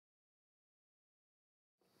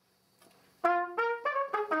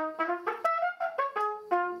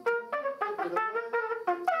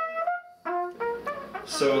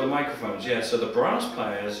So the microphones, yeah. So the brass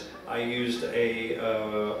players, I used an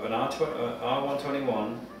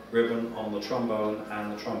R121 ribbon on the trombone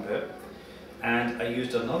and the trumpet, and I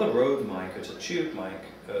used another Rode mic. It's a tube mic.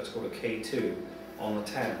 It's called a K2 on the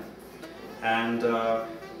tenor. And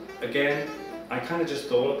again, I kind of just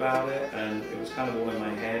thought about it, and it was kind of all in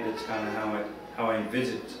my head. It's kind of how I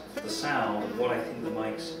envisaged the sound and what I think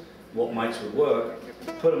what mics would work.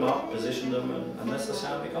 Put them up, positioned them, and that's the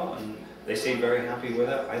sound we got. And they seemed very happy with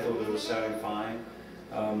it. I thought it was sounding fine.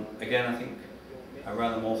 Again, I think I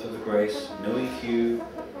ran them all through the Grace. No EQ,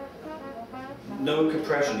 no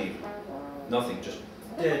compression even, nothing, just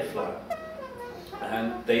dead flat.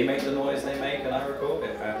 And they make the noise they make, and I record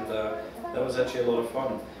it, and that was actually a lot of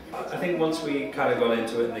fun. I think once we kind of got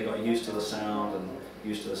into it and they got used to the sound and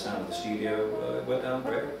used to the sound of the studio, it went down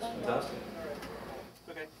great. It's fantastic.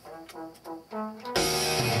 Okay.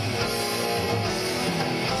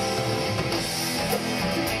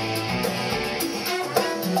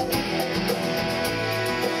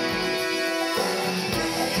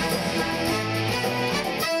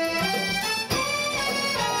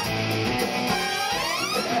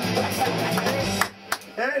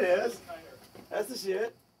 There it is. That's the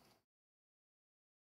shit.